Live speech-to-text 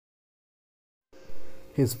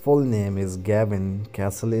His full name is Gavin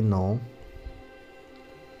Casalegno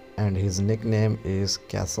and his nickname is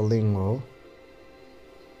Casalegno.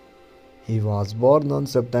 He was born on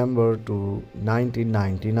September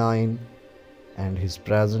 1999 and his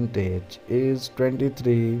present age is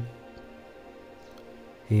 23.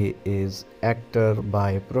 He is actor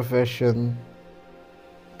by profession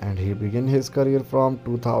and he began his career from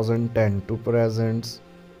 2010 to present.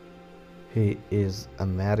 He is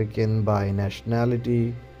American by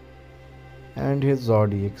nationality and his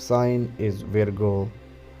zodiac sign is Virgo.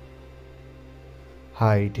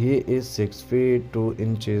 Height, he is 6 feet 2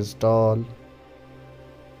 inches tall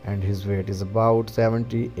and his weight is about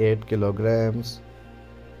 78 kilograms.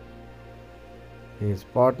 His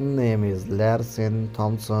partner name is Larson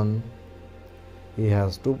Thompson. He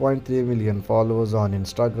has 2.3 million followers on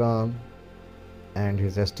Instagram and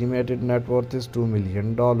his estimated net worth is $2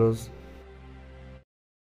 million.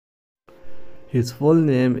 His full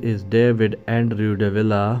name is David Andrew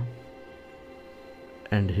Davila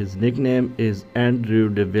and his nickname is Andrew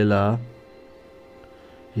Davila.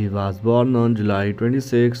 He was born on July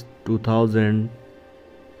 26, 2000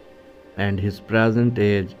 and his present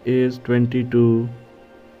age is 22.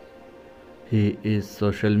 He is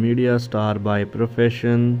social media star by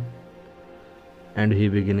profession and he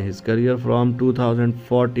began his career from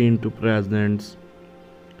 2014 to present.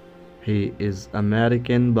 He is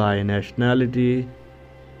American by nationality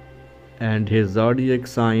and his zodiac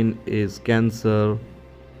sign is Cancer.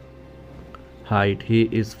 Height, he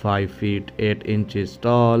is 5 feet 8 inches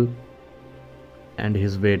tall and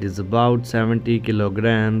his weight is about 70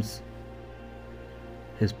 kilograms.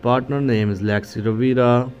 His partner name is Lexi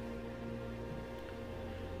Rovira.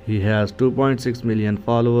 He has 2.6 million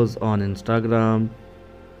followers on Instagram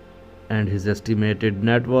and his estimated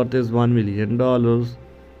net worth is $1 million.